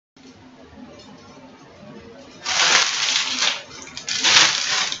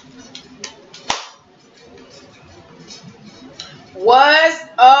What's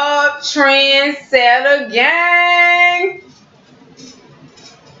up, Trendsetta gang?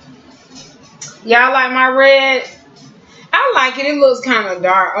 Y'all like my red? I like it. It looks kind of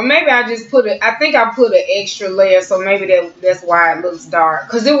dark. Or maybe I just put it. I think I put an extra layer, so maybe that's why it looks dark.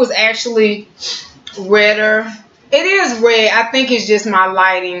 Because it was actually redder. It is red. I think it's just my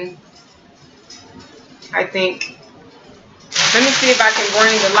lighting. I think. Let me see if I can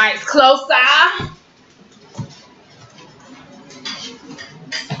bring the lights closer.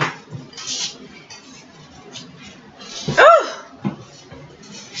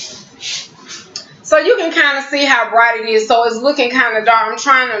 So you can kind of see how bright it is. So it's looking kind of dark. I'm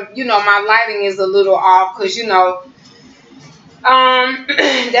trying to, you know, my lighting is a little off because, you know,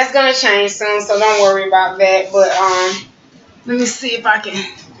 that's going to change soon. So don't worry about that. But let me see if I can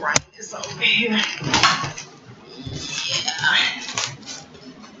write this over here.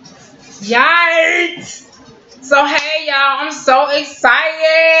 Yeah. Yikes. So, hey, y'all. I'm so excited.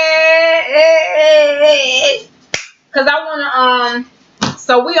 Because I want to,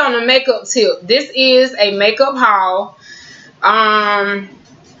 so we on a makeup tip. This is a makeup haul.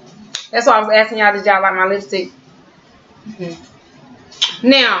 That's why I was asking y'all, did y'all like my lipstick?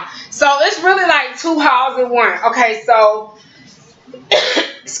 Now, so it's really like two hauls in one. Okay, so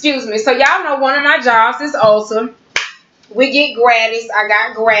excuse me. So y'all know one of my jobs is Ulta. We get gratis. I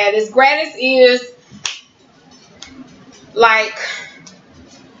got gratis. Gratis is like,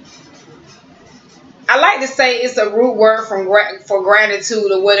 I like to say it's a root word for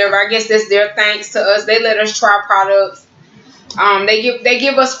gratitude or whatever. I guess that's their thanks to us. They let us try products. They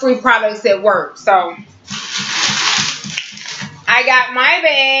give us free products at work. So I got my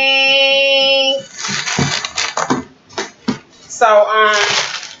bag. So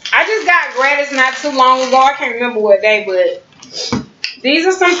I just got gratis not too long ago. I can't remember what day, but these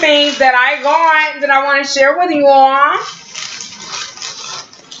are some things that I got that I want to share with you all.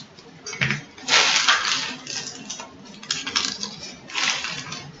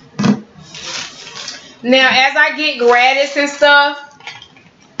 Now, as I get gratis and stuff,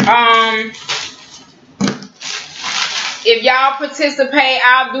 if y'all participate,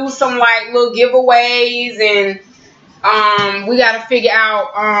 I'll do some like little giveaways, and we gotta figure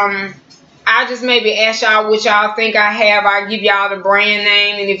out. I'll just maybe ask y'all what y'all think I have. I'll give y'all the brand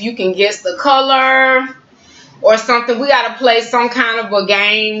name, and if you can guess the color or something, we gotta play some kind of a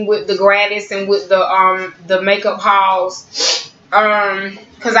game with the gratis and with the makeup hauls.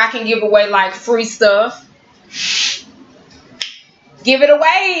 Because I can give away like free stuff. Give it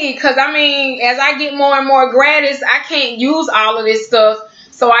away. Because I mean, as I get more and more gratis, I can't use all of this stuff.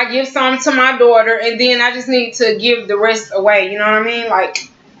 So I give some to my daughter, and then I just need to give the rest away. You know what I mean? Like,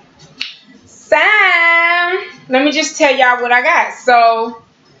 Sam, let me just tell y'all what I got. So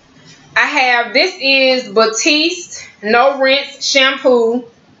I have, this is Batiste No Rinse Shampoo.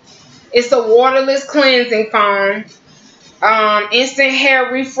 It's a waterless cleansing foam. Instant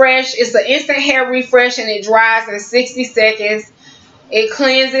hair refresh. It's an instant hair refresh, and it dries in 60 seconds. It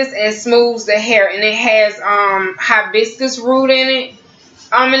cleanses and smooths the hair, and it has hibiscus root in it.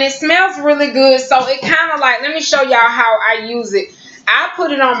 And it smells really good. So it kind of like, let me show y'all how I use it. I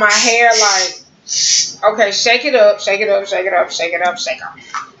put it on my hair like, okay, shake it up, shake it up, shake it up, shake it up, shake it up.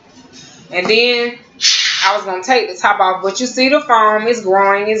 And then I was gonna take the top off, but you see the foam is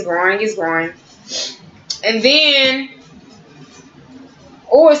growing, it's growing, it's growing. And then,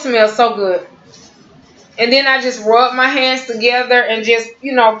 oh, it smells so good. And then I just rub my hands together and just,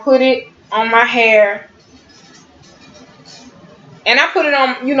 you know, put it on my hair. And I put it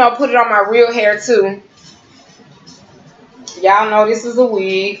on, you know, put it on my real hair too. Y'all know this is a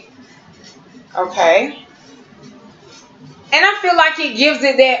wig. Okay. And I feel like it gives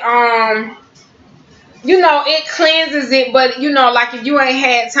it that, you know, it cleanses it, but, you know, like if you ain't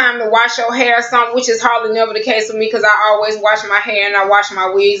had time to wash your hair or something, which is hardly never the case with me because I always wash my hair and I wash my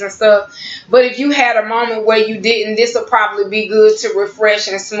wigs and stuff. But if you had a moment where you didn't, this will probably be good to refresh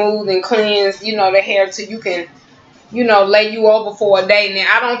and smooth and cleanse, you know, the hair till you can, you know, lay you over for a day.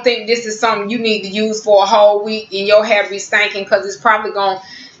 Now, I don't think this is something you need to use for a whole week and your hair be stinking, because it's probably going,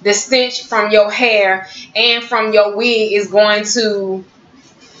 the stench from your hair and from your wig is going to,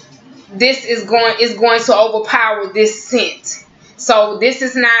 this is going to overpower this scent. So this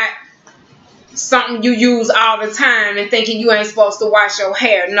is not something you use all the time and thinking you ain't supposed to wash your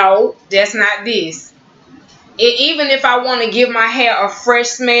hair. No, that's not this. Even if I want to give my hair a fresh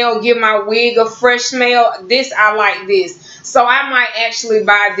smell, give my wig a fresh smell, this, I like this. So I might actually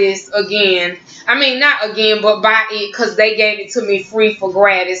buy this again. I mean, not again, but buy it because they gave it to me free for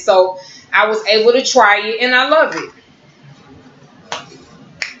gratis. So I was able to try it and I love it.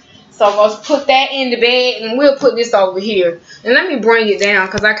 So let's put that in the bag, and we'll put this over here. And let me bring it down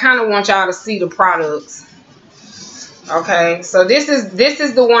because I kind of want y'all to see the products. Okay, so this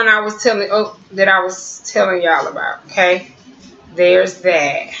is the one I was telling y'all about. Okay, there's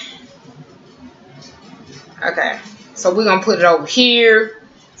that. Okay, so we're gonna put it over here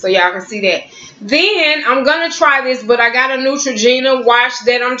so y'all can see that. Then I'm gonna try this, but I got a Neutrogena wash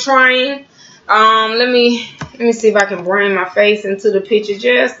that I'm trying. Let me see if I can bring my face into the picture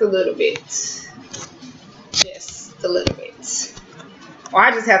just a little bit. Just a little bit. Or I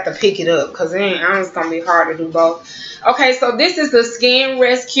just have to pick it up because it's gonna be hard to do both. Okay, so this is the Skin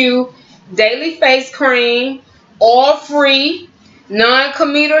Rescue Daily Face Cream, oil-free,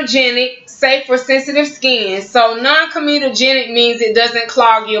 non-comedogenic, safe for sensitive skin. So non-comedogenic means it doesn't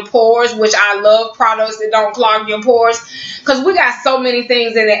clog your pores, which I love products that don't clog your pores, because we got so many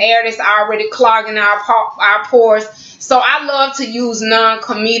things in the air that's already clogging our pores. So I love to use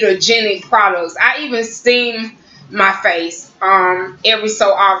non-comedogenic products. I even steam my face every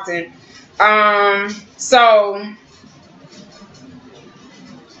so often. So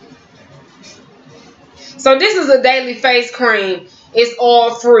this is a daily face cream. It's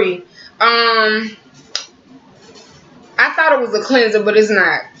oil free. I thought it was a cleanser, but it's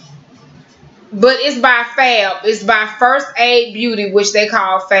not. But it's by Fab. It's by First Aid Beauty, which they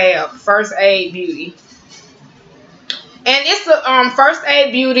call Fab. First Aid Beauty. And it's a First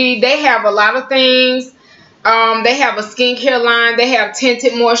Aid Beauty. They have a lot of things. They have a skincare line. They have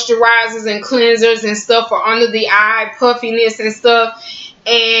tinted moisturizers and cleansers and stuff for under the eye, puffiness and stuff.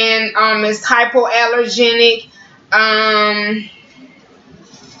 And it's hypoallergenic.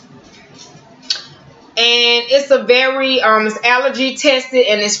 And it's a very it's allergy tested,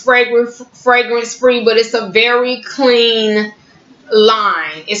 and it's fragrance free, but it's a very clean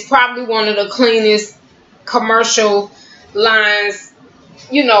line. It's probably one of the cleanest commercial lines,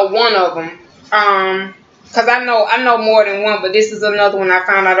 you know, one of them. Because I know more than one, but this is another one I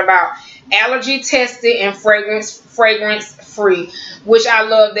found out about. Allergy tested and fragrance free, which I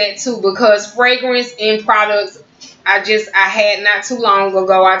love that too, because fragrance in products, I had not too long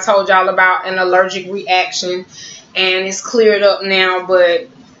ago, I told y'all about an allergic reaction, and it's cleared up now. But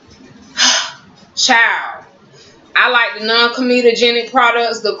child, I like the non-comedogenic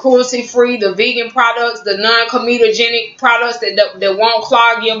products, the cruelty-free, the vegan products, the non-comedogenic products that won't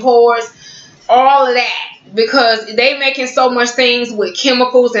clog your pores, all of that, because they making so much things with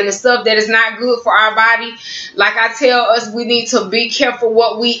chemicals and the stuff that is not good for our body. Like I tell us, we need to be careful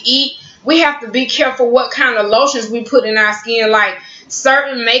what we eat. We have to be careful what kind of lotions we put in our skin. Like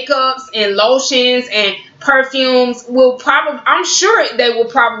certain makeups and lotions and perfumes will probably, I'm sure they will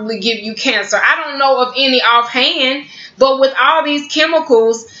probably give you cancer. I don't know of any offhand, but with all these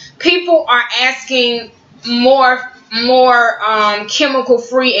chemicals, people are asking more chemical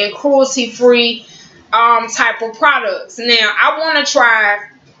free and cruelty free type of products. Now I want to try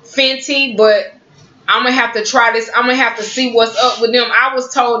Fenty, but I'm gonna have to try this. I'm gonna have to see what's up with them. I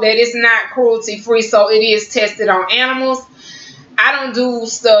was told that it's not cruelty free, so it is tested on animals. I don't do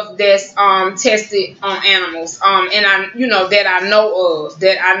stuff that's tested on animals, and that I know of,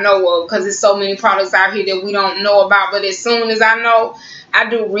 because there's so many products out here that we don't know about. But as soon as I know, I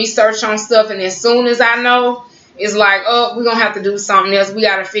do research on stuff, and as soon as I know, it's like, oh, we're gonna have to do something else. We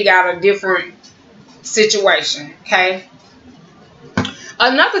got to figure out a different situation. Okay.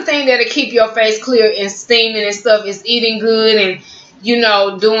 Another thing that'll keep your face clear and steaming and stuff is eating good and,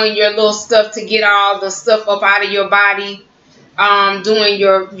 doing your little stuff to get all the stuff up out of your body. Doing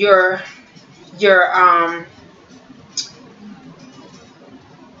your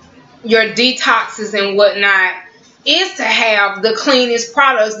detoxes and whatnot, is to have the cleanest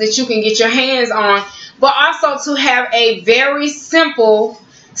products that you can get your hands on, but also to have a very simple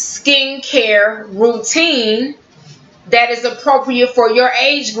skincare routine that is appropriate for your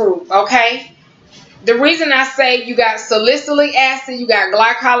age group. Okay, the reason I say you got salicylic acid, you got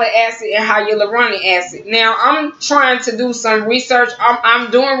glycolic acid, and hyaluronic acid. Now I'm trying to do some research. I'm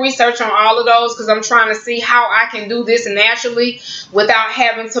doing research on all of those because I'm trying to see how I can do this naturally without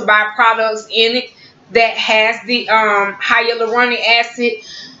having to buy products in it that has the hyaluronic acid.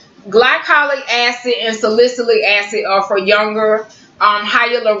 Glycolic acid and salicylic acid are for younger.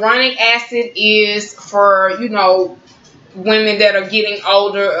 Hyaluronic acid is for, women that are getting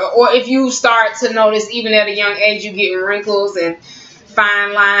older, or if you start to notice even at a young age you getting wrinkles and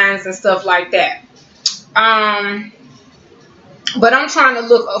fine lines and stuff like that. But I'm trying to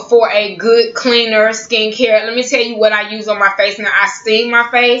look for a good cleaner skincare. Let me tell you what I use on my face. Now I steam my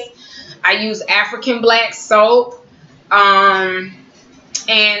face. I use African black soap, and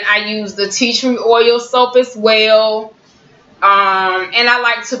I use the tea tree oil soap as well. And I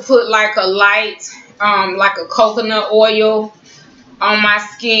like to put like a light, like a coconut oil on my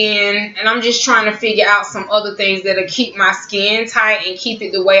skin. And I'm just trying to figure out some other things that'll keep my skin tight and keep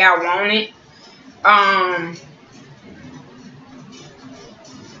it the way I want it.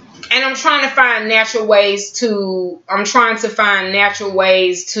 And I'm trying to find natural ways to,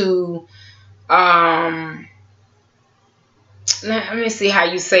 let me see how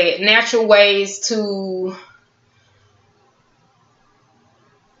you say it. Natural ways to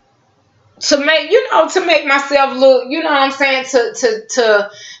make, to make myself look, you know what I'm saying, to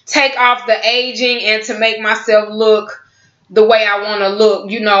take off the aging and to make myself look the way I want to look,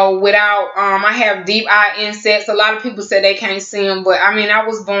 without, I have deep eye insets. A lot of people say they can't see them, but I mean, I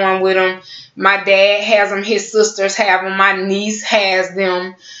was born with them. My dad has them, his sisters have them, my niece has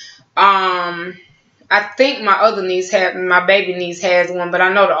them. I think my other niece my baby niece has one, but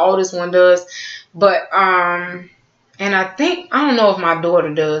I know the oldest one does. But, and I don't know if my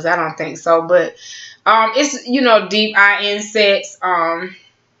daughter does. I don't think so. But, it's, deep eye insets.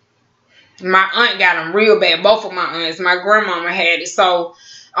 My aunt got them real bad. Both of my aunts. My grandmama had it. So,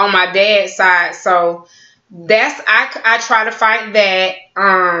 on my dad's side. So, I try to fight that.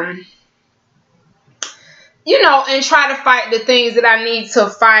 And try to fight the things that I need to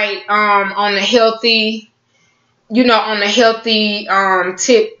fight on the healthy,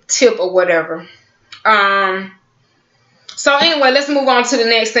 tip or whatever. So anyway, let's move on to the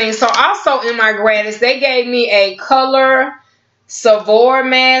next thing. So also in my gratis, they gave me a color Savour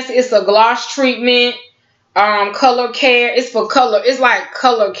mask. It's a gloss treatment. Color care. It's for color. It's like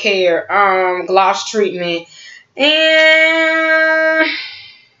color care. Gloss treatment. And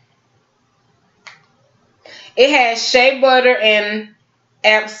it has shea butter and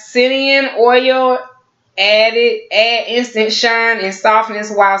absinthium oil add instant shine and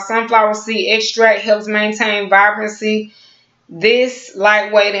softness, while sunflower seed extract helps maintain vibrancy. This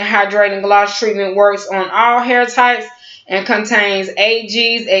lightweight and hydrating gloss treatment works on all hair types and contains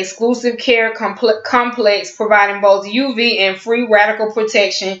AG's exclusive care complex, providing both UV and free radical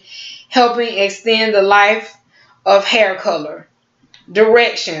protection, helping extend the life of hair color.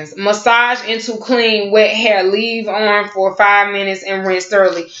 Directions: massage into clean wet hair, leave on for 5 minutes and rinse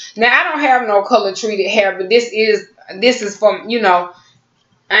thoroughly. Now I don't have no color treated hair, but this is from, I ain't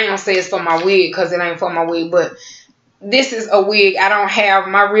gonna say it's for my wig because it ain't for my wig, but this is a wig. I don't have,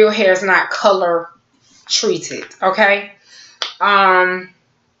 my real hair is not color treated, okay? But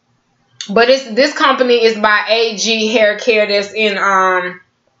this company is by AG Haircare that's in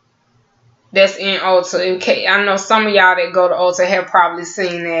Ulta. Okay, I know some of y'all that go to Ulta have probably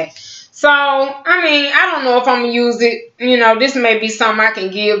seen that. So, I mean, I don't know if I'm going to use it. This may be something I can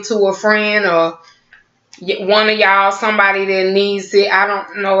give to a friend or one of y'all, somebody that needs it. I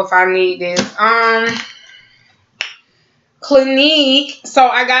don't know if I need this. Clinique. So,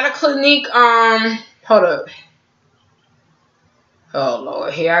 I got a Clinique, hold up. Oh,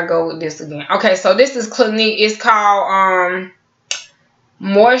 Lord, here I go with this again. Okay, so this is Clinique. It's called,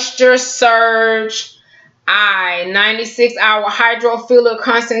 Moisture Surge Eye 96-hour Hydro Filler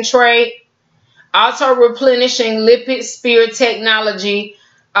Concentrate, auto replenishing lipid spear technology,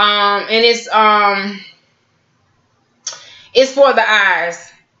 and it's for the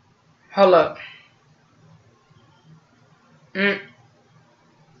eyes. Hold up.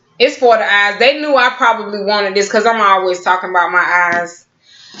 It's for the eyes. They knew I probably wanted this because I'm always talking about my eyes.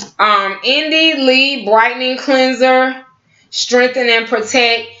 Indie Lee Brightening Cleanser. Strengthen and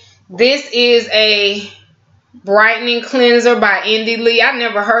protect. This is a brightening cleanser by Indie Lee. I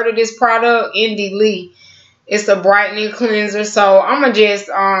never heard of this product, Indie Lee. It's a brightening cleanser. So I'm gonna just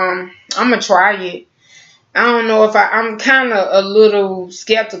I'm gonna try it. I don't know if I'm kind of a little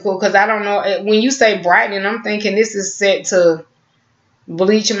skeptical because I don't know, when you say brightening, I'm thinking this is set to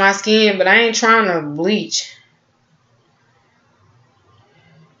bleach my skin, but I ain't trying to bleach.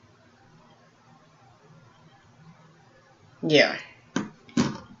 Yeah.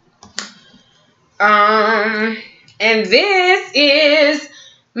 And this is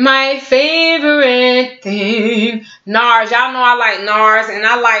my favorite thing. Nars. Y'all know I like Nars and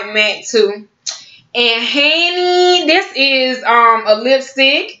I like MAC too. And honey, this is a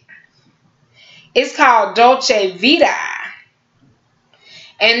lipstick. It's called Dolce Vita.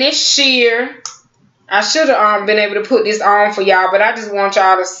 And it's sheer. I should have been able to put this on for y'all, but I just want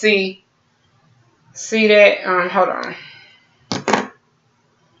y'all to see that. Hold on.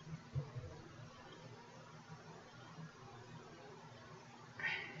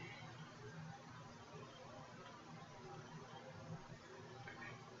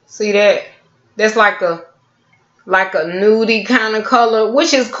 See that? That's like a like a nudie kind of color,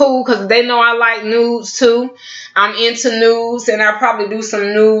 which is cool because they know I like nudes too. I'm into nudes, and I'll probably do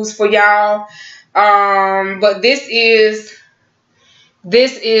some nudes for y'all. But this is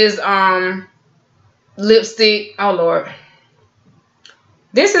lipstick. Oh Lord.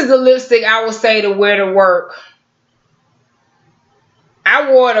 This is the lipstick I would say to wear to work. I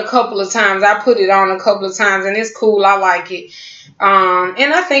wore it a couple of times. I put it on a couple of times, and it's cool. I like it.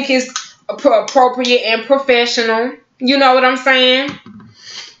 And I think it's appropriate and professional. You know what I'm saying?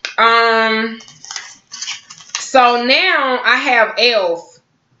 So now I have e.l.f.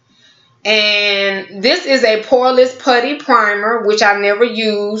 And this is a Poreless Putty Primer, which I never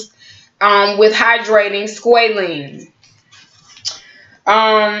used, with hydrating squalene.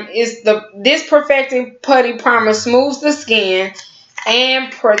 This Perfecting Putty Primer smooths the skin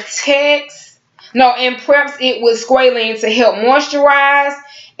and preps it with squalene to help moisturize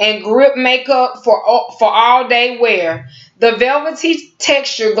and grip makeup for all day wear. The velvety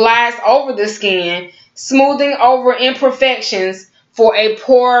texture glides over the skin, smoothing over imperfections for a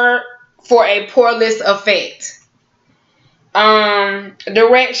poreless effect.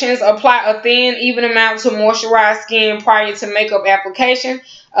 Directions: apply a thin, even amount to moisturize skin prior to makeup application.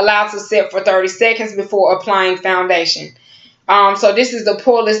 Allow to set for 30 seconds before applying foundation. So this is the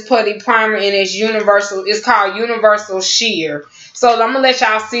Poreless Putty Primer, and it's universal. It's called Universal Sheer. So I'm gonna let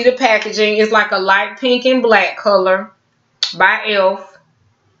y'all see the packaging. It's like a light pink and black color by e.l.f.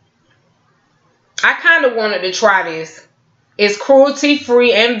 I kind of wanted to try this. It's cruelty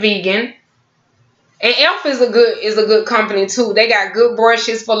free and vegan. And e.l.f. is a good company too. They got good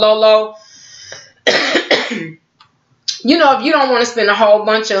brushes for Lolo. You know, if you don't want to spend a whole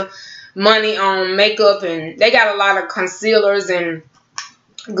bunch of money on makeup, and they got a lot of concealers and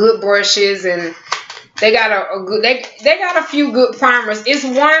good brushes, and they got they got a few good primers. It's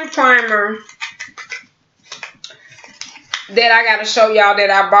one primer that I gotta show y'all that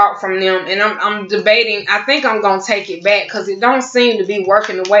I bought from them, and I'm debating. I think I'm gonna take it back because it don't seem to be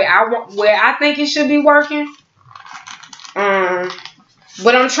working the way I think it should be working.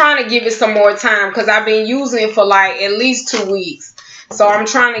 But I'm trying to give it some more time because I've been using it for like at least 2 weeks. So I'm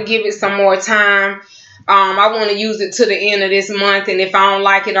trying to give it some more time. I want to use it to the end of this month, and if I don't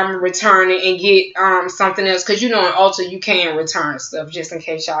like it, I'm gonna return it and get something else. Because you know in Ulta you can return stuff, just in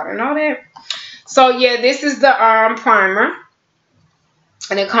case y'all didn't know that. So yeah, this is the primer,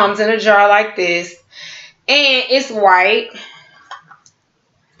 and it comes in a jar like this, and it's white.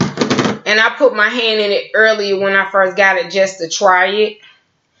 And I put my hand in it earlier when I first got it just to try it.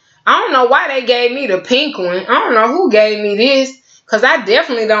 I don't know why they gave me the pink one. I don't know who gave me this, because I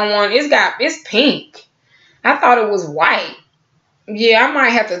definitely don't want it's pink. I thought it was white. Yeah, I might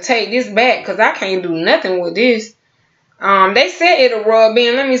have to take this back because I can't do nothing with this. They said it'll rub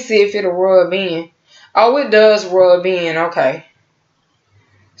in. Let me see if it'll rub in. Oh, it does rub in. Okay.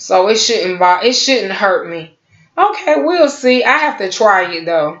 So it shouldn't hurt me. Okay, we'll see. I have to try it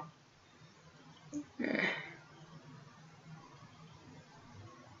though.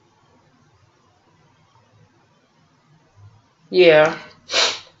 Yeah.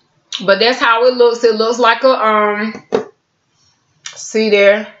 But that's how it looks. It looks like a see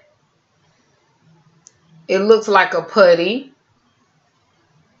there? It looks like a putty.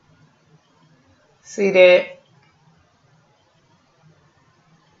 See that?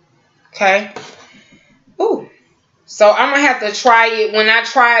 Okay. Ooh. So I'm gonna have to try it. When I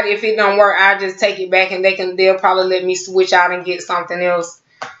try it, if it don't work, I'll just take it back, and they'll probably let me switch out and get something else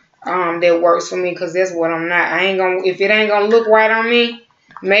that works for me, because that's what I'm not. If it ain't gonna look right on me,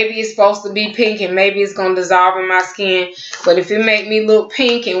 maybe it's supposed to be pink and maybe it's gonna dissolve in my skin. But if it make me look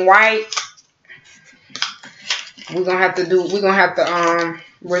pink and white, we're gonna have to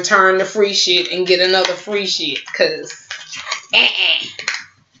return the free shit and get another free shit, cause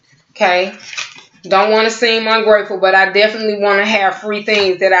okay. Don't want to seem ungrateful, but I definitely want to have free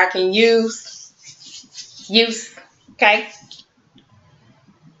things that I can use. Okay.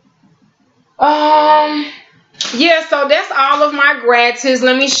 Yeah, so that's all of my gratis.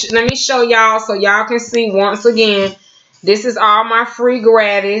 Let me show y'all so y'all can see once again. This is all my free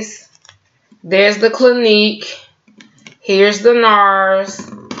gratis. There's the Clinique. Here's the Nars.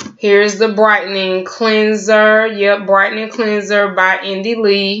 Here's the Brightening Cleanser. Yep, Brightening Cleanser by Indy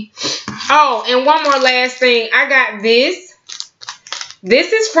Lee. Oh, and one more last thing. I got this.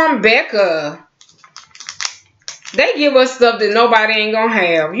 This is from Becca. They give us stuff that nobody ain't gonna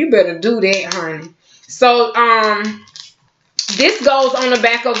have. You better do that, honey. So, this goes on the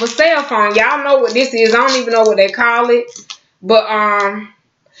back of a cell phone. Y'all know what this is. I don't even know what they call it. But,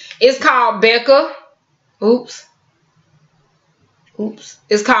 it's called Becca. Oops. Oops.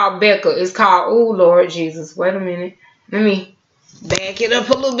 It's called Becca. It's called, oh, Lord Jesus. Wait a minute. Let me back it up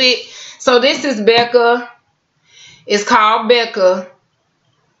a little bit. So this is Becca. It's called Becca.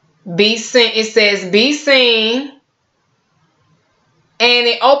 Be Seen. It says Be Seen. And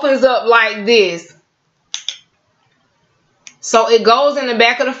it opens up like this. So it goes in the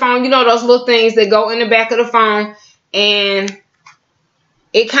back of the phone. You know those little things that go in the back of the phone. And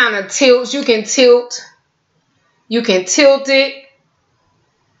it kind of tilts. You can tilt. You can tilt it.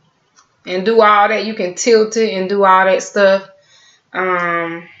 And do all that. You can tilt it and do all that stuff.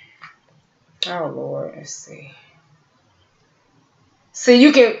 Oh, Lord. Let's see. See,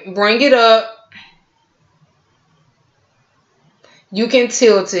 you can bring it up. You can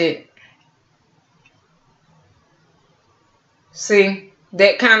tilt it. See,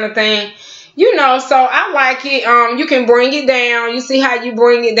 that kind of thing. You know, so I like it. You can bring it down. You see how you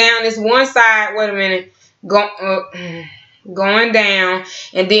bring it down? It's one side. Wait a minute. Going down.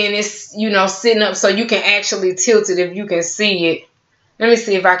 And then it's, you know, sitting up so you can actually tilt it if you can see it. Let me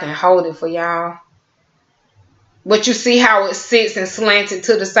see if I can hold it for y'all. But you see how it sits and slanted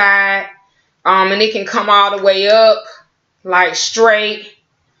to the side. And it can come all the way up. Like straight.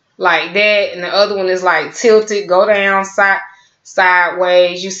 Like that. And the other one is like tilted. Go down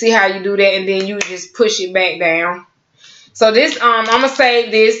sideways. You see how you do that. And then you just push it back down. So this, I'm going to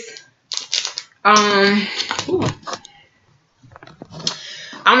save this. I'm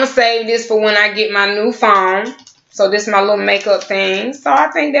going to save this for when I get my new phone. So this is my little makeup thing. So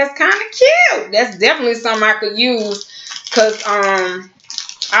I think that's kind of cute. That's definitely something I could use. Because I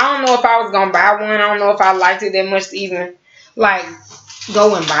don't know if I was going to buy one. I don't know if I liked it that much to even like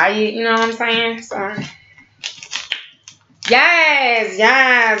go and buy it. You know what I'm saying? So yes.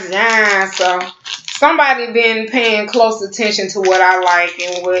 So somebody been paying close attention to what I like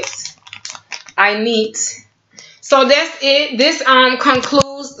and what I need. So that's it. This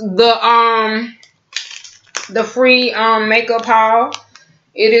concludes the free makeup haul.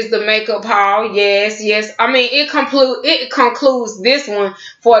 It is the makeup haul. Yes. I mean, it concludes this one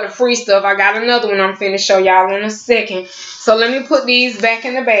for the free stuff. I got another one I'm finna show y'all in a second. So let me put these back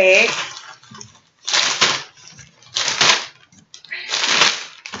in the bag.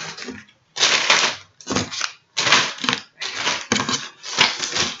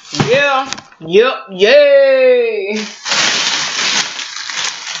 Yeah. Yay.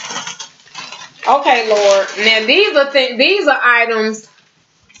 Okay, Lord. Now these are items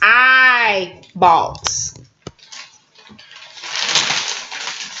I bought.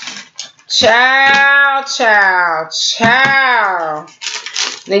 Child.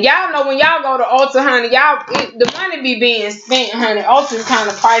 Now y'all know when y'all go to Ulta, honey, the money be being spent, honey. Ulta's kind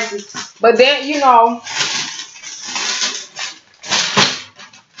of pricey, but that, you know.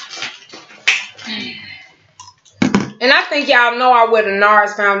 And I think y'all know I wear the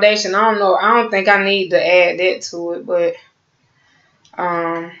Nars foundation. I don't know. I don't think I need to add that to it, but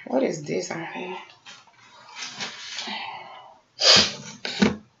what is this on here?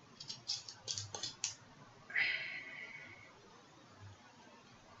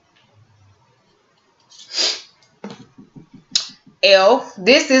 Elf.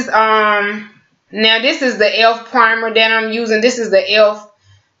 This is now this is the Elf primer that I'm using. This is the Elf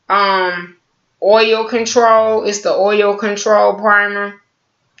oil control. It's the oil control primer.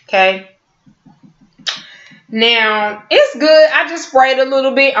 Okay. Now it's good. I just sprayed a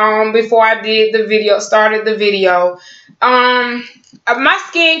little bit on before I did the video, started the video. My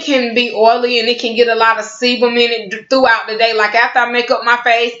skin can be oily and it can get a lot of sebum in it throughout the day. Like after I make up my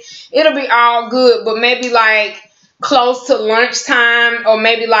face, it'll be all good, but maybe like close to lunchtime or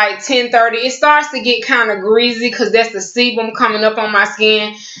maybe like 10:30, it starts to get kind of greasy because that's the sebum coming up on my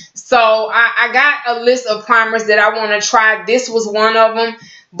skin. So I got a list of primers that I want to try. This was one of them,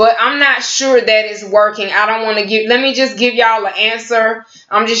 but I'm not sure that it's working. I don't want to give, let me just give y'all an answer.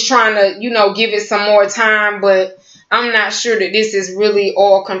 I'm just trying to, you know, give it some more time, but I'm not sure that this is really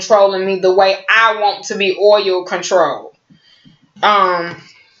oil controlling me the way I want to be oil controlled.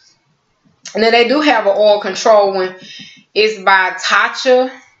 And then they do have an oil control one. It's by Tatcha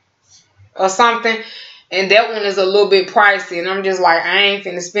or something. And that one is a little bit pricey. And I'm just like, I ain't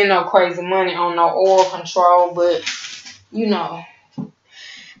finna spend no crazy money on no oil control. But, you know.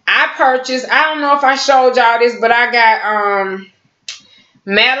 I purchased, I don't know if I showed y'all this, but I got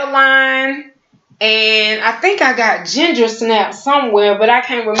Mandarin. And I think I got Ginger Snap somewhere. But I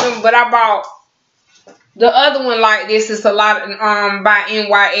can't remember. But I bought the other one like this. Is a lot by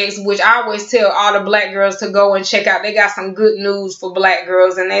NYX, which I always tell all the black girls to go and check out. They got some good news for black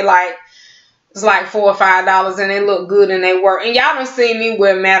girls, and they like, it's like $4 or $5, and they look good and they work. And y'all done seen me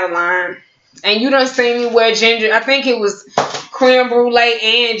wear Mandarin, and you done seen me wear Ginger. I think it was creme brulee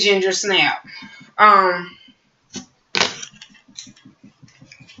and ginger snap.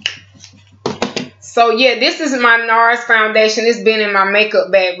 So yeah, this is my Nars foundation. It's been in my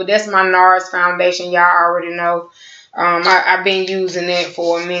makeup bag, but that's my Nars foundation. Y'all already know. I've been using it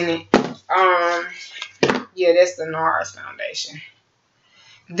for a minute. Yeah, that's the Nars foundation.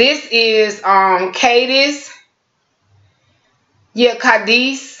 This is Cadiz. Yeah,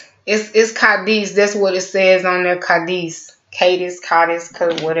 Cadiz. It's Cadiz. That's what it says on there. Cadiz. Cadiz,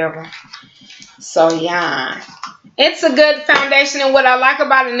 whatever. So yeah. It's a good foundation, and what I like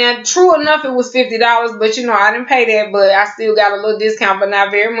about it now, true enough, it was $50, but you know, I didn't pay that, but I still got a little discount, but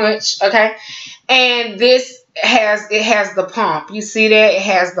not very much, okay? And this has the pump. You see that? It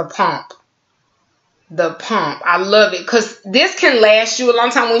has the pump. The pump. I love it, because this can last you a long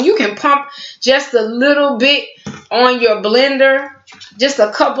time. When you can pump just a little bit on your blender, just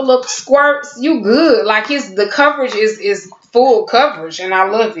a couple of squirts, you good. Like, the coverage is full coverage, and I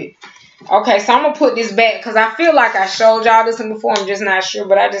love it. Okay, so I'm going to put this back because I feel like I showed y'all this one before. I'm just not sure,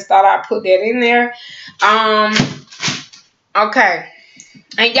 but I just thought I'd put that in there. Okay.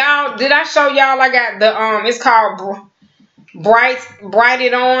 And y'all, did I show y'all I got the, it's called Bright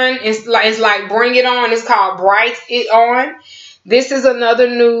It On. It's like Bring It On. It's called Bright It On. This is another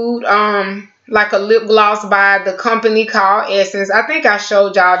nude, like a lip gloss by the company called Essence. I think I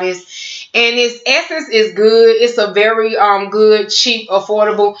showed y'all this. And its Essence is good. It's a very good, cheap,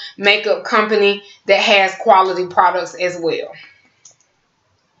 affordable makeup company that has quality products as well.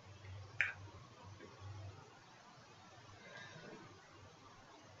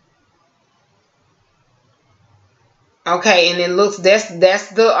 Okay, and it looks, that's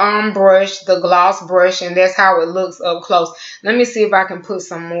the brush, the gloss brush, and that's how it looks up close. Let me see if I can put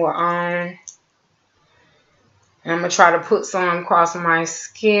some more on. I'm going to try to put some across my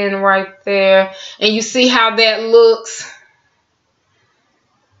skin right there. And you see how that looks?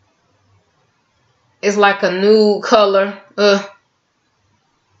 It's like a nude color.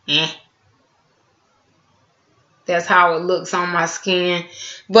 That's how it looks on my skin.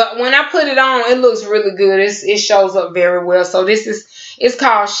 But when I put it on, it looks really good. It shows up very well. So this is, it's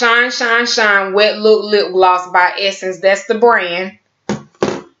called Shine, Shine, Shine Wet Look Lip Gloss by Essence. That's the brand.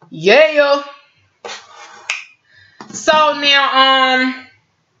 Yeah. So now,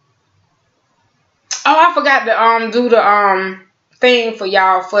 oh, I forgot to do the thing for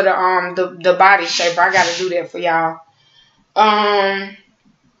y'all for the body shaper. I gotta do that for y'all. I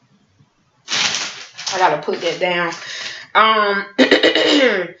gotta put that down.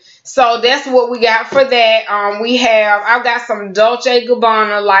 So that's what we got for that. I've got some Dolce &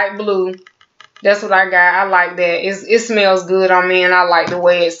 Gabbana light blue. That's what I got. I like that. It smells good on me, and I like the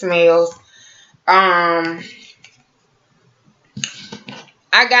way it smells.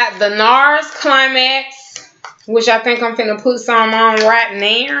 I got the Nars Climax, which I think I'm finna put some on right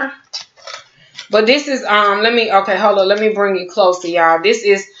now. But this is, okay, hold on. Let me bring it close to y'all. This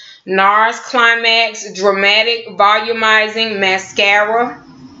is Nars Climax Dramatic Volumizing Mascara.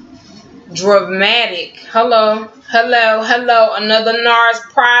 Dramatic. Hello. Another Nars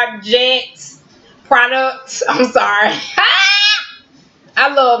product. I'm sorry. I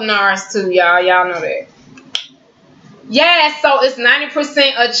love Nars too, y'all. Y'all know that. Yeah, so it's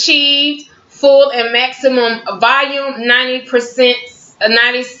 90% achieved, full and maximum volume,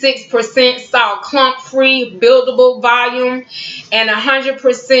 96% salt clump free, buildable volume, and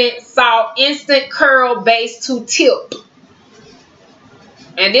 100% salt instant curl base to tip.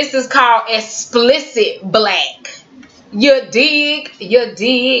 And this is called Explicit Black. You dig?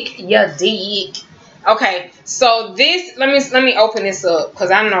 Okay, so this, let me open this up,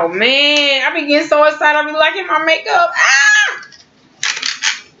 because I know, man, I be getting so excited. I be liking my makeup.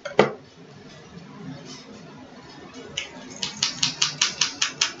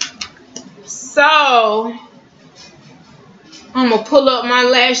 So, I'm going to pull up my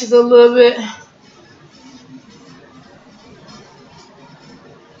lashes a little bit.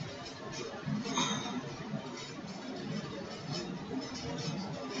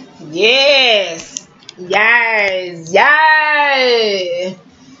 Yes.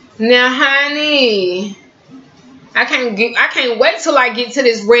 Now, honey, I can't wait till I get to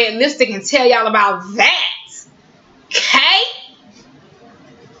this red lipstick and tell y'all about that. Okay?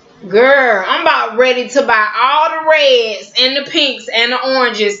 Girl, I'm about ready to buy all the reds and the pinks and the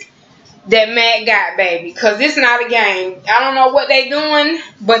oranges that Mac got, baby. Because it's not a game. I don't know what they doing,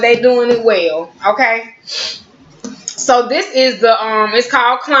 but they doing it well. Okay? So this is the, it's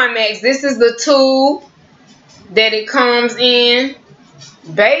called Climax. This is the tube that it comes in.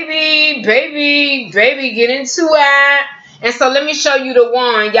 Baby, get into it. And so let me show you the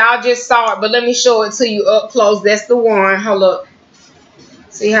one. Y'all just saw it, but let me show it to you up close. That's the one. Hold up.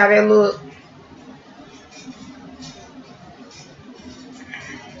 See how that look?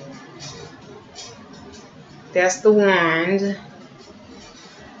 That's the wand.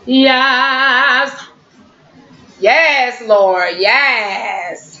 Yes. Yes, Lord.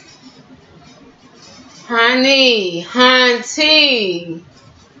 Yes. Honey. Hunty.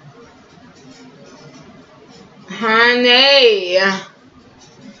 Honey.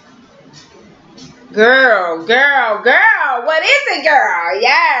 Girl, girl, girl. What is it, girl?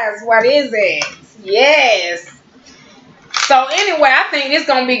 Yes. What is it? Yes. So anyway, I think this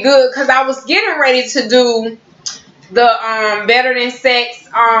gonna be good because I was getting ready to do the Better Than Sex.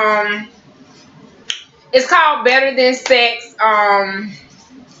 It's called Better Than Sex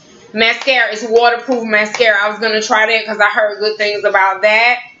mascara. It's waterproof mascara. I was gonna try that because I heard good things about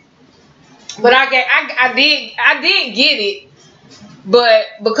that. But I did get it. But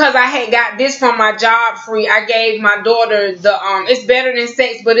because I had got this from my job free, I gave my daughter the it's Better Than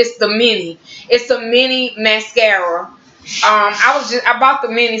Sex, but it's the mini. It's a mini mascara. I bought the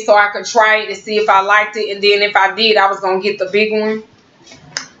mini so I could try it to see if I liked it, and then if I did, I was gonna get the big one.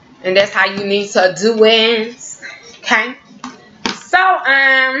 And that's how you need to do it. Okay. So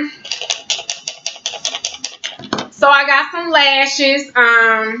I got some lashes.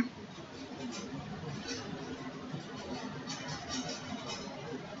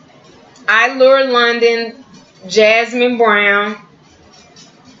 EyLure London Jasmine Brown.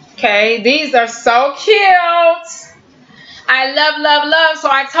 Okay, these are so cute. I love. So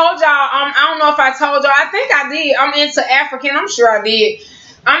I told y'all, I don't know if I told y'all. I think I did. I'm into African. I'm sure I did.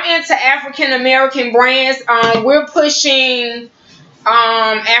 I'm into African American brands. We're pushing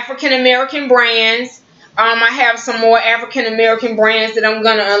African American brands. I have some more African American brands that I'm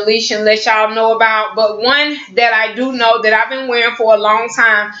gonna unleash and let y'all know about. But one that I do know that I've been wearing for a long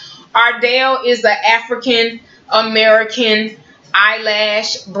time, Ardell is the African American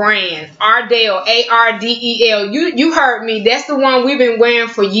eyelash brand. Ardell, A-R-D-E-L. You heard me. That's the one we've been wearing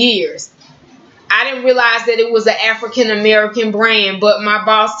for years. I didn't realize that it was an African American brand, but my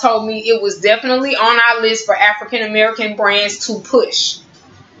boss told me it was definitely on our list for African American brands to push.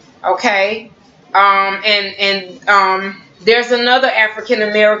 Okay. There's another African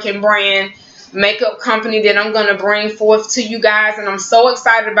American brand makeup company that I'm gonna bring forth to you guys, and I'm so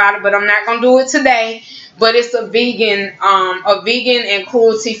excited about it, but I'm not gonna do it today. But it's a vegan and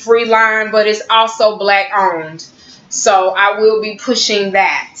cruelty free line, but it's also black owned, so I will be pushing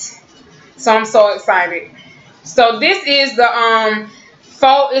that. So I'm so excited. So this is the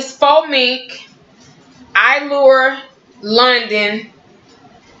Faux. It's Faux Mink EyLure London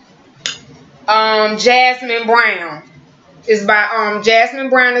Jasmine Brown. It's by Jasmine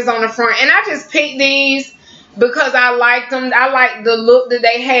Brown is on the front, and I just picked these because I liked them. I liked the look that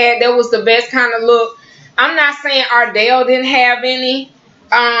they had. That was the best kind of look. I'm not saying Ardell didn't have any,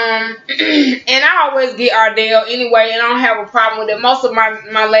 and I always get Ardell anyway, and I don't have a problem with it. Most of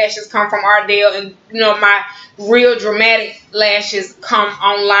my lashes come from Ardell, and you know my real dramatic lashes come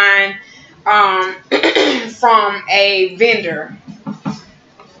online from a vendor.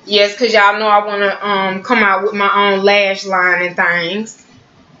 Yes, because y'all know I want to come out with my own lash line and things.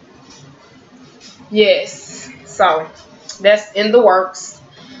 Yes, so that's in the works.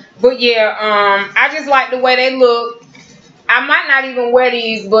 But yeah, I just like the way they look. I might not even wear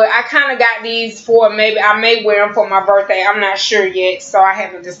these, but I kind of got these for maybe I may wear them for my birthday. I'm not sure yet, so I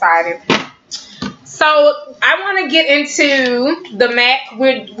haven't decided. So I want to get into the MAC.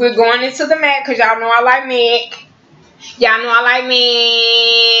 We're going into the MAC because y'all know I like MAC. Y'all know I like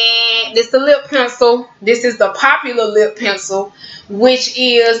MAC. This is the lip pencil. This is the popular lip pencil, which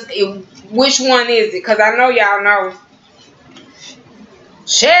one is it? Because I know y'all know.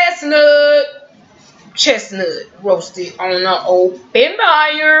 Chestnut roasted on an open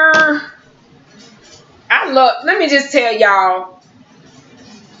fire. Let me just tell y'all,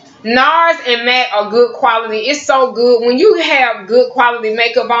 Nars and MAC are good quality. It's so good. When you have good quality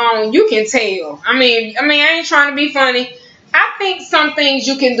makeup on, you can tell. I mean, I ain't trying to be funny. I think some things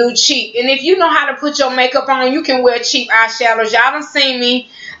you can do cheap. And if you know how to put your makeup on, you can wear cheap eyeshadows. Y'all done seen me.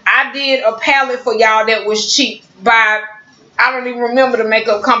 I did a palette for y'all that was cheap by, I don't even remember the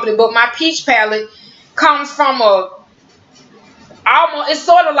makeup company, but my peach palette comes from it's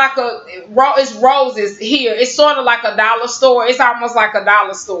sort of like it's roses here. It's sort of like a dollar store. It's almost like a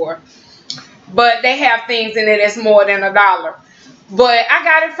dollar store. But they have things in it that's more than $1. But I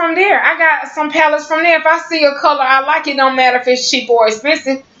got it from there. I got some palettes from there. If I see a color I like, it don't matter if it's cheap or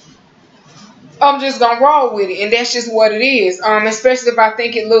expensive. I'm just going to roll with it. And that's just what it is. Especially if I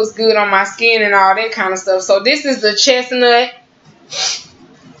think it looks good on my skin and all that kind of stuff. So this is the Chestnut.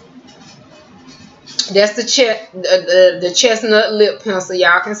 That's the chestnut lip pencil.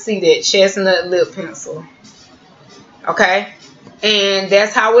 Y'all can see that chestnut lip pencil. Okay, and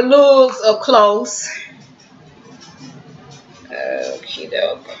that's how it looks up close. Okay,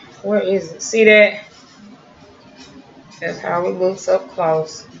 doke. Where is it? See that? That's how it looks up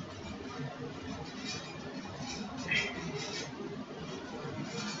close.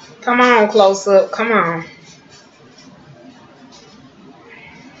 Come on, close up. Come on.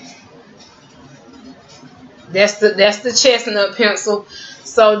 That's the chestnut pencil.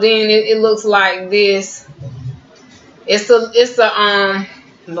 So then it looks like this. It's a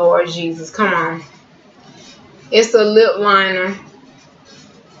Lord Jesus, come on. It's a lip liner.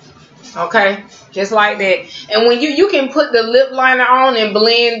 Okay, just like that. And when you can put the lip liner on and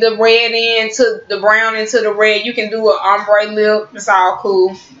blend the red into the brown into the red. You can do an ombre lip. It's all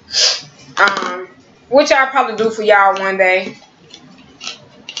cool. Which I'll probably do for y'all one day.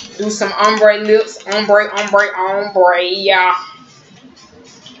 Do some ombre lips. Ombre, y'all.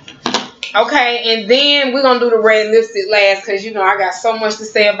 Okay, and then we're going to do the red lipstick last because, you know, I got so much to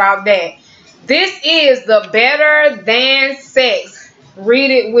say about that. This is the Better Than Sex. Read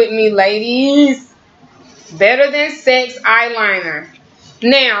it with me, ladies. Better Than Sex eyeliner.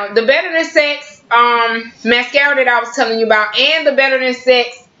 Now, the Better Than Sex mascara that I was telling you about and the Better Than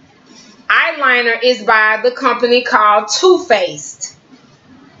Sex eyeliner is by the company called Too Faced.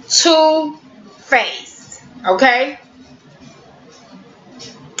 Too Faced. Okay?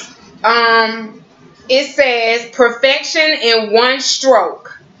 It says perfection in one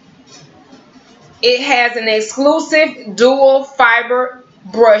stroke. It has an exclusive dual fiber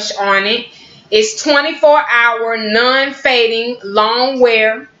brush on it. It's 24-hour non-fading long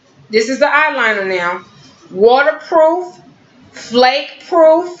wear. This is the eyeliner now. Waterproof, flake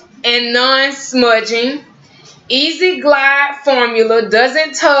proof, and non-smudging. Easy glide formula,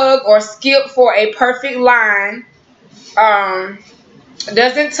 doesn't tug or skip for a perfect line.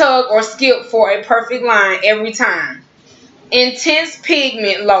 Doesn't tug or skip for a perfect line every time. Intense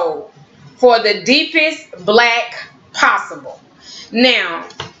pigment load for the deepest black possible. Now,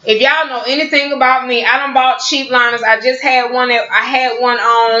 if y'all know anything about me, I done bought cheap liners. I just had one. I had one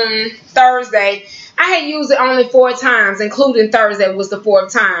on Thursday. I had used it only 4 times, including Thursday was the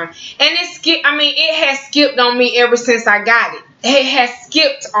 4th time. And it skipped. I mean, it has skipped on me ever since I got it. It has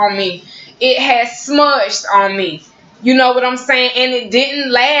skipped on me. It has smudged on me. You know what I'm saying? And it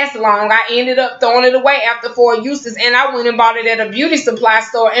didn't last long. I ended up throwing it away after 4 uses. And I went and bought it at a beauty supply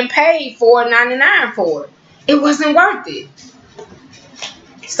store and paid $4.99 for it. It wasn't worth it.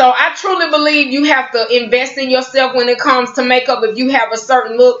 So I truly believe you have to invest in yourself when it comes to makeup. If you have a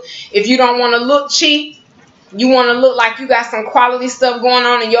certain look, if you don't want to look cheap, you want to look like you got some quality stuff going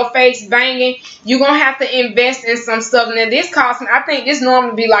on and your face banging, you're going to have to invest in some stuff. Now this cost me, I think this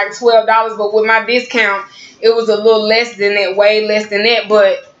normally be like $12, but with my discount, it was a little less than that, way less than that.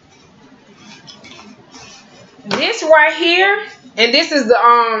 But this right here, and this is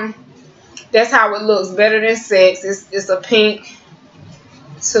the, that's how it looks, Better Than Sex. It's a pink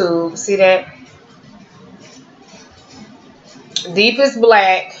tube. See that? Deepest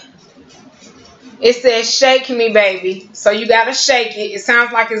black. It says shake me baby. So you gotta shake it. It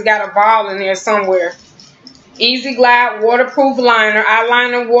sounds like it's got a ball in there somewhere. Easy glide waterproof liner.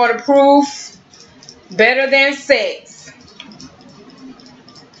 Eyeliner waterproof. Better Than Sex.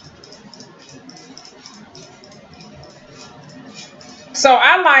 So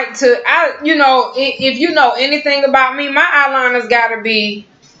I like to, you know, if you know anything about me, my eyeliners gotta be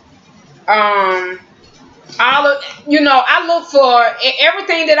all of, you know, I look for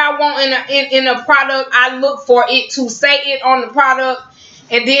everything that I want in a product. I look for it to say it on the product,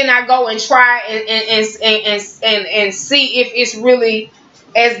 and then I go and try and see if it's really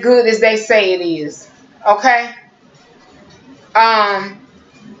as good as they say it is. Okay.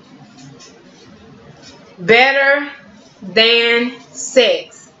 Better Than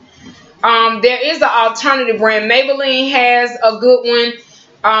Sex. There is an alternative brand. Maybelline has a good one.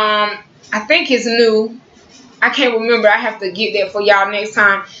 I think it's new. I can't remember. I have to get that for y'all next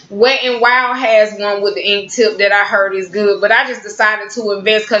time. Wet n Wild has one with the ink tip that I heard is good. But I just decided to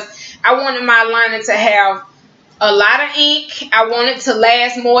invest because I wanted my liner to have a lot of ink. I want it to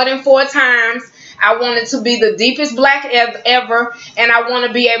last more than 4 times. I want it to be the deepest black ever. And I want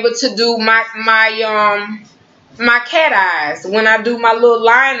to be able to do my cat eyes. When I do my little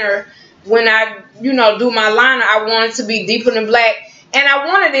liner, when I, you know, do my liner, I want it to be deeper than black. And I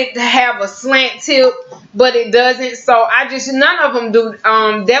wanted it to have a slant tip, but it doesn't. So I just, none of them do.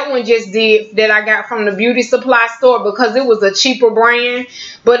 That one just did, that I got from the beauty supply store because it was a cheaper brand.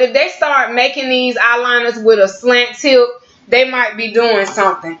 But if they start making these eyeliners with a slant tip, they might be doing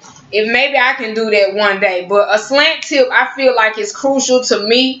something. If maybe I can do that one day. But a slant tip, I feel like it's crucial to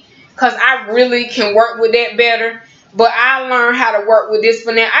me because I really can work with that better. But I learned how to work with this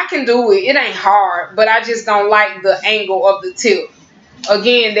for now. I can do it. It ain't hard, but I just don't like the angle of the tip.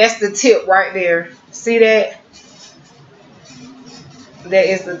 Again, that's the tip right there. See that? That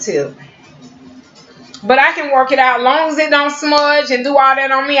is the tip. But I can work it out. As long as it don't smudge and do all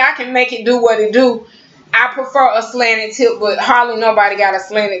that on me, I can make it do what it do. I prefer a slanted tip, but hardly nobody got a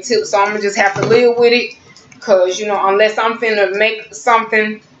slanted tip, so I'm going to just have to live with it. Because, you know, unless I'm finna make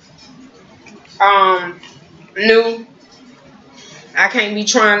something new, I can't be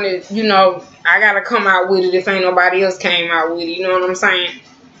trying to, you know, I got to come out with it if ain't nobody else came out with it. You know what I'm saying?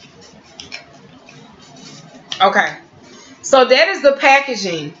 Okay. So that is the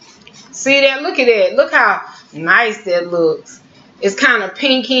packaging. See that? Look at that. Look how nice that looks. It's kind of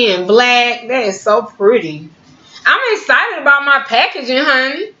pinky and black. That is so pretty. I'm excited about my packaging,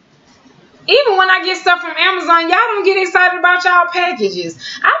 honey. Even when I get stuff from Amazon, y'all don't get excited about y'all packages.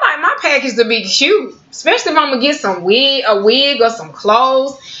 I like my package to be cute. Especially if I'm going to get some a wig or some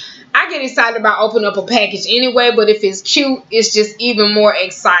clothes. I get excited about opening up a package anyway. But if it's cute, it's just even more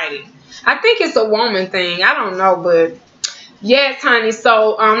exciting. I think it's a woman thing. I don't know, but yes, honey.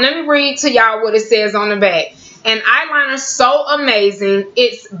 So let me read to y'all what it says on the back. An eyeliner so amazing,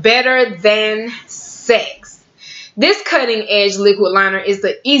 it's better than sex. This cutting edge liquid liner is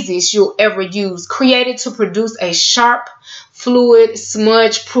the easiest you'll ever use. Created to produce a sharp, fluid,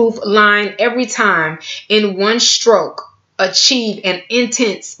 smudge proof line every time in one stroke. Achieve an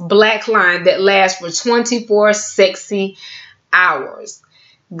intense black line that lasts for 24 sexy hours.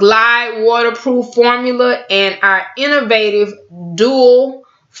 Glide waterproof formula and our innovative dual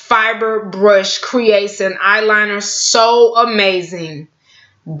fiber brush creates an eyeliner so amazing,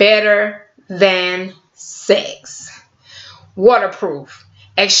 better than sex. Waterproof,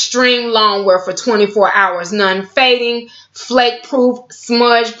 extreme long wear for 24 hours, non-fading, flake proof,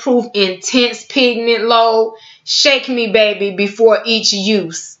 smudge proof, intense pigment load. Shake me baby before each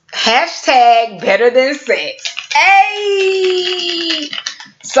use. Hashtag better than sex. Hey!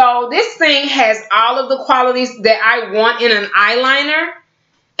 So this thing has all of the qualities that I want in an eyeliner.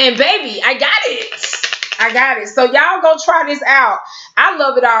 And baby, I got it. I got it. So y'all go try this out. I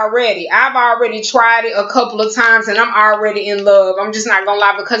love it already. I've already tried it a couple of times and I'm already in love. I'm just not gonna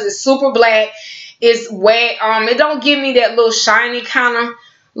lie because it's super black. It's wet. It don't give me that little shiny kind of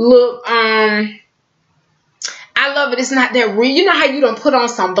look. I love it. It's not that real. You know how you don't put on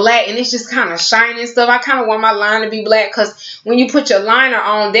some black and it's just kind of shiny and stuff. I kind of want my line to be black because when you put your liner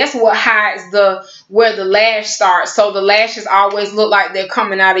on, that's what hides where the lash starts. So the lashes always look like they're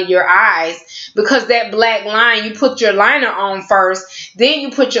coming out of your eyes because that black line, you put your liner on first, then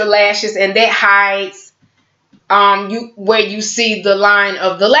you put your lashes and that hides where you see the line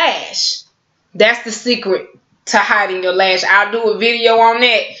of the lash. That's the secret to hiding your lash. I'll do a video on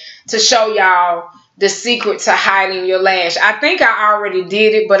that to show y'all the secret to hiding your lash. I think I already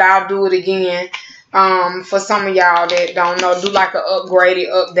did it, but I'll do it again for some of y'all that don't know. Do like an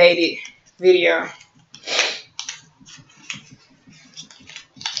updated video.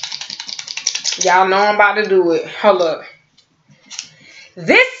 Y'all know I'm about to do it. Hold up.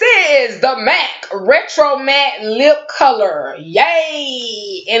 This is the MAC Retro Matte Lip Color.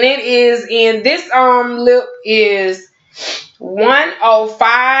 Yay! And it is in this lip is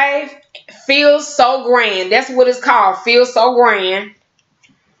 105. Feels so grand. That's what it's called. Feels so grand.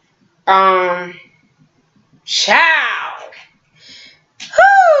 Child.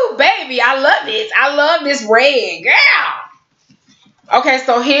 Whoo, baby. I love it. I love this red. Girl. Okay,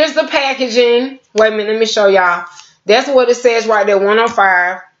 so here's the packaging. Wait a minute. Let me show y'all. That's what it says right there.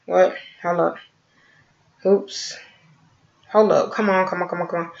 105. What? Hold up. Oops. Hold up. Come on.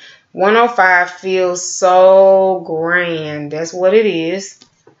 105 feels so grand. That's what it is.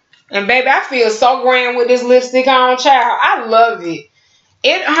 And baby, I feel so grand with this lipstick on, child. I love it.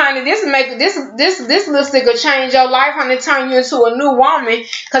 Honey, this lipstick will change your life, honey, turn you into a new woman.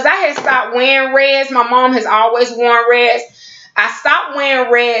 Because I had stopped wearing reds. My mom has always worn reds. I stopped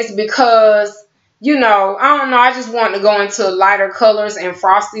wearing reds because, you know, I don't know. I just wanted to go into lighter colors and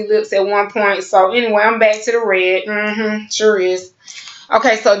frosty lips at one point. So anyway, I'm back to the red. Sure is.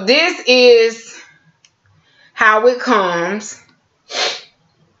 Okay, so this is how it comes.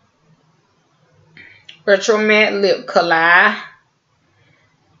 Retro Matte Lip Color.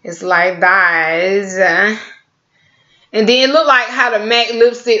 It's like that. And then it look like how the MAC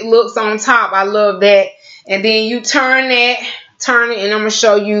lipstick looks on top. I love that. And then you turn it, and I'm going to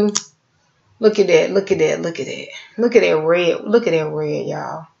show you. Look at that. Look at that. Look at that. Look at that red. Look at that red,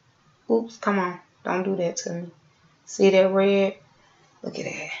 y'all. Oops, come on. Don't do that to me. See that red? Look at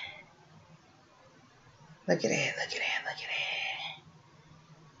that. Look at that, look at that, look at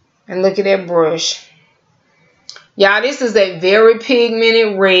that. And look at that brush. Y'all, this is a very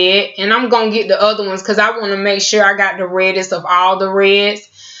pigmented red. And I'm going to get the other ones because I want to make sure I got the reddest of all the reds.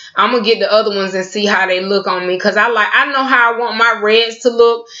 I'm going to get the other ones and see how they look on me. Because I know how I want my reds to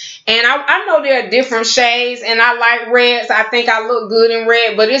look. And I know there are different shades. And I like reds. I think I look good in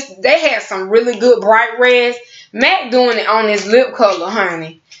red. But they had some really good bright reds. Mac doing it on his lip color,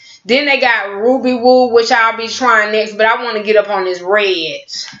 honey. Then they got Ruby Woo, which I'll be trying next. But I want to get up on this red.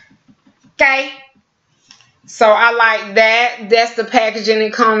 Okay. So I like that. That's the packaging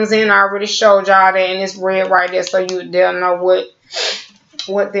it comes in. I already showed y'all that. And it's red right there. So they'll know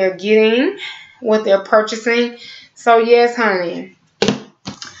what they're getting. What they're purchasing. So yes, honey.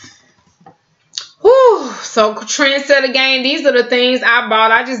 Whew. So Trendsetta gang, these are the things I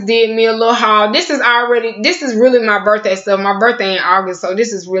bought. I just did me a little haul. This is really my birthday stuff. My birthday in August, so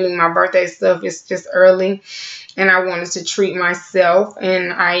this is really my birthday stuff. It's just early, and I wanted to treat myself,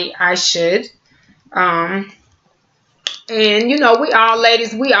 and I should. And you know, we all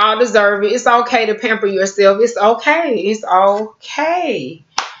ladies, we all deserve it. It's okay to pamper yourself. It's okay. It's okay.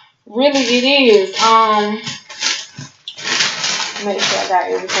 Really, it is. Make sure I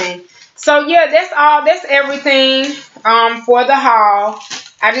got everything. So yeah, that's all. That's everything for the haul.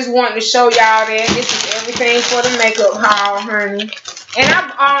 I just wanted to show y'all that this is everything for the makeup haul, honey. And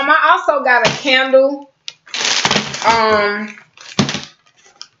I also got a candle.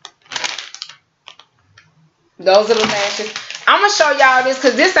 Those are the lashes. I'm gonna show y'all this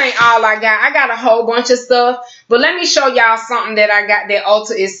because this ain't all I got. I got a whole bunch of stuff, but let me show y'all something that I got that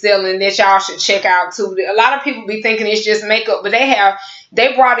Ulta is selling that y'all should check out too. A lot of people be thinking it's just makeup, but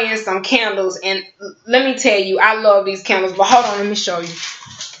they brought in some candles, and let me tell you, I love these candles. But hold on, let me show you.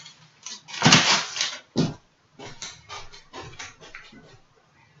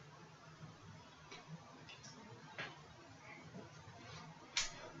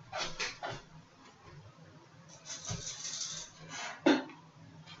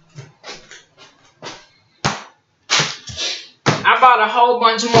 I bought a whole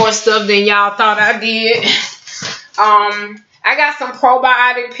bunch more stuff than y'all thought I did. I got some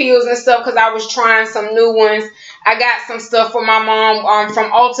probiotic pills and stuff because I was trying some new ones. I got some stuff for my mom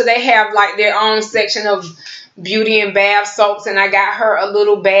from Ulta. They have like their own section of beauty and bath soaps, and I got her a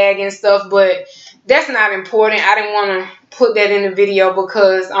little bag and stuff, but that's not important. I didn't want to put that in the video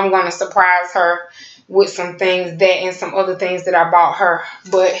because I'm going to surprise her with some things, that and some other things that I bought her.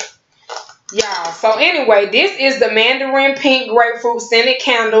 But y'all, so anyway, this is the Mandarin Pink Grapefruit Scented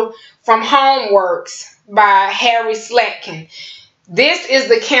Candle from Homeworx by Slatkin. This is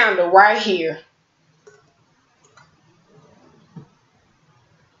the candle right here.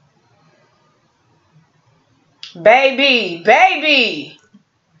 Baby.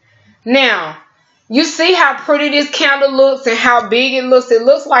 Now, you see how pretty this candle looks and how big it looks. It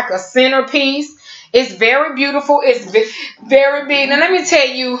looks like a centerpiece. It's very beautiful. It's very big. Now, let me tell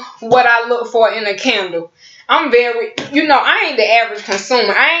you what I look for in a candle. I'm very, you know, I ain't the average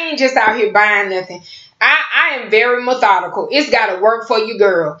consumer. I ain't just out here buying nothing. I am very methodical. It's got to work for you,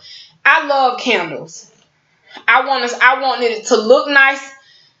 girl. I love candles. I want it to look nice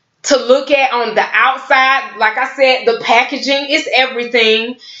to look at on the outside. Like I said, the packaging is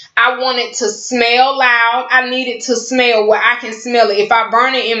everything. I want it to smell loud. I need it to smell where I can smell it. If I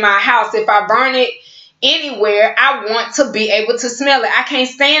burn it in my house, if I burn it anywhere, I want to be able to smell it. I can't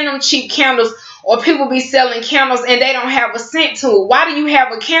stand them cheap candles, or people be selling candles and they don't have a scent to it. Why do you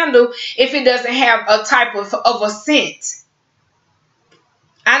have a candle if it doesn't have a type of a scent?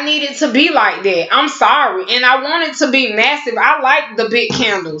 I need it to be like that. I'm sorry. And I want it to be massive. I like the big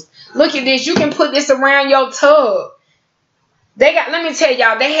candles. Look at this. You can put this around your tub. They got, let me tell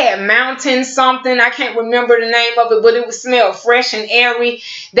y'all, they had mountain something. I can't remember the name of it, but it would smell fresh and airy.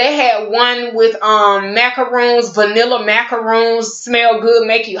 They had one with macaroons, vanilla macaroons, smell good,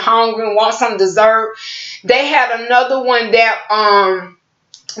 make you hungry and want some dessert. They had another one that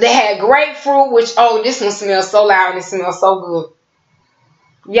they had grapefruit, which, oh, this one smells so loud and it smells so good.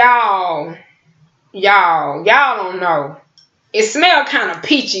 Y'all don't know. It smelled kind of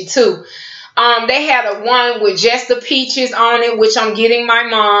peachy too. They had a one with just the peaches on it, which I'm getting my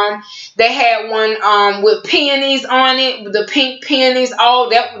mom. They had one with peonies on it, the pink peonies. Oh,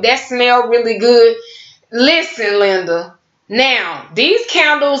 that smelled really good. Listen, Linda. Now, these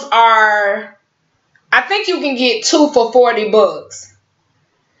candles are, I think you can get 2 for $40.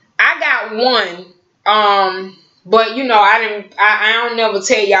 I got one. But you know, I don't never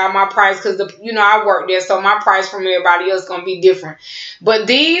tell y'all my price because you know I work there, so my price from everybody else gonna be different. But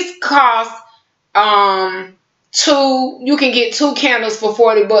these cost you can get 2 candles for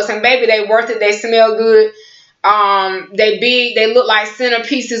 40 bucks. And baby, they worth it. They smell good. They big. They look like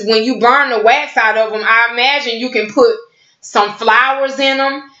centerpieces. When you burn the wax out of them, I imagine you can put some flowers in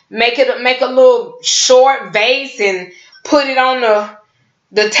them. Make a little short vase and put it on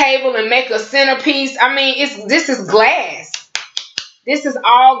the table and make a centerpiece. I mean, this is glass. This is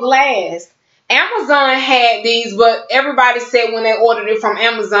all glass. Amazon had these, but everybody said when they ordered it from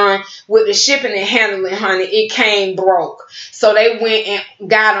Amazon with the shipping and handling, honey, it came broke. So they went and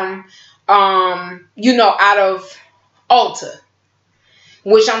got them, you know, out of Ulta,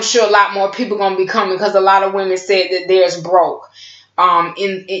 which I'm sure a lot more people gonna be coming because a lot of women said that theirs broke.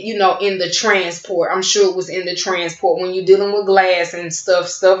 You know, in the transport. I'm sure it was in the transport. When you're dealing with glass and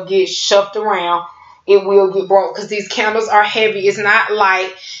stuff gets shoved around. It will get broke because these candles are heavy. It's not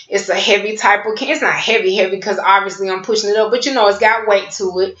light. It's a heavy type of candle. It's not heavy because obviously I'm pushing it up, but you know it's got weight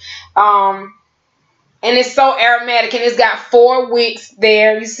to it. And it's so aromatic, and it's got 4 wicks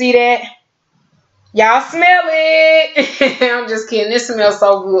there. You see that? Y'all smell it? I'm just kidding. This smells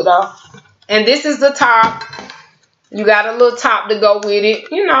so good though. And this is the top. You got a little top to go with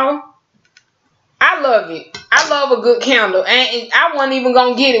it. You know, I love it. I love a good candle. And I wasn't even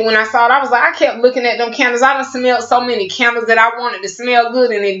going to get it when I saw it. I was like, I kept looking at them candles. I done smelled so many candles that I wanted to smell good,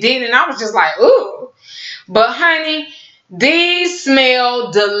 and it didn't. And I was just like, ooh. But, honey, these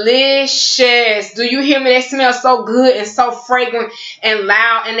smell delicious. Do you hear me? They smell so good and so fragrant and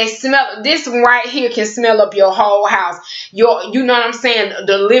loud. And they smell, this right here can smell up your whole house. You know what I'm saying?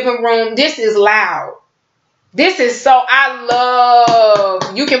 The living room. This is loud. This is so, I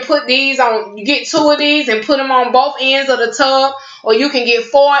love, you can put these on, you get 2 of these and put them on both ends of the tub, or you can get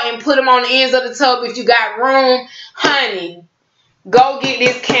 4 and put them on the ends of the tub if you got room. Honey, go get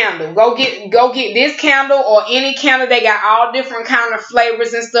this candle. Go get this candle or any candle. They got all different kind of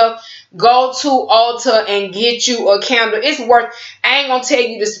flavors and stuff. Go to Ulta and get you a candle. It's worth, I ain't gonna tell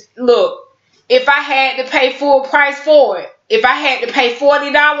you this, look, if I had to pay full price for it, if I had to pay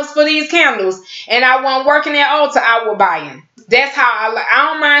 $40 for these candles and I wasn't working at Ulta, I would buy them. That's how I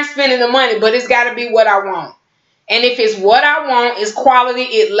don't mind spending the money, but it's got to be what I want. And if it's what I want, it's quality,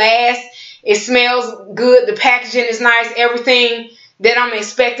 it lasts, it smells good, the packaging is nice, everything that I'm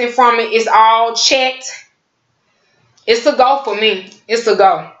expecting from it is all checked. It's a go for me. It's a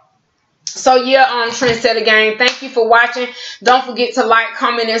go. So yeah, Trendsetta gang, thank you for watching. Don't forget to like,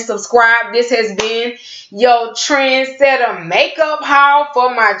 comment, and subscribe. This has been your Trendsetta makeup haul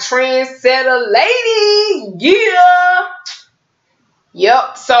for my Trendsetta lady. Yeah.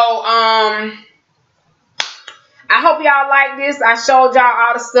 Yep. So I hope y'all like this. I showed y'all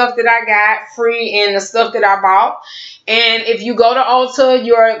all the stuff that I got free and the stuff that I bought. And if you go to Ulta,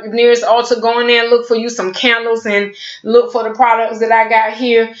 your nearest Ulta, go in there and look for you some candles and look for the products that I got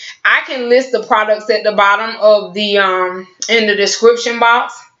here. I can list the products at the bottom of the in the description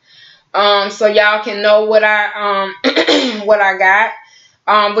box, so y'all can know what I what I got.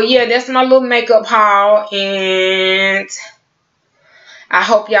 But yeah, that's my little makeup haul, and I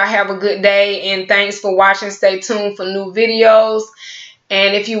hope y'all have a good day, and thanks for watching. Stay tuned for new videos.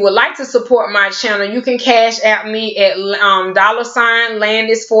 And if you would like to support my channel, you can cash at me at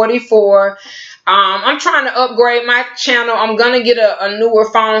 $Landis44. I'm trying to upgrade my channel. I'm going to get a newer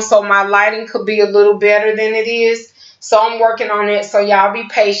phone so my lighting could be a little better than it is. So I'm working on it. So y'all be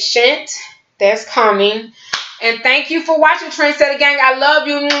patient. That's coming. And thank you for watching, Trendsetta gang. I love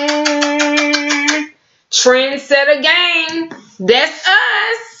you. Trendsetta gang. That's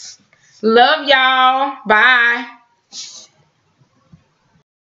us. Love y'all. Bye.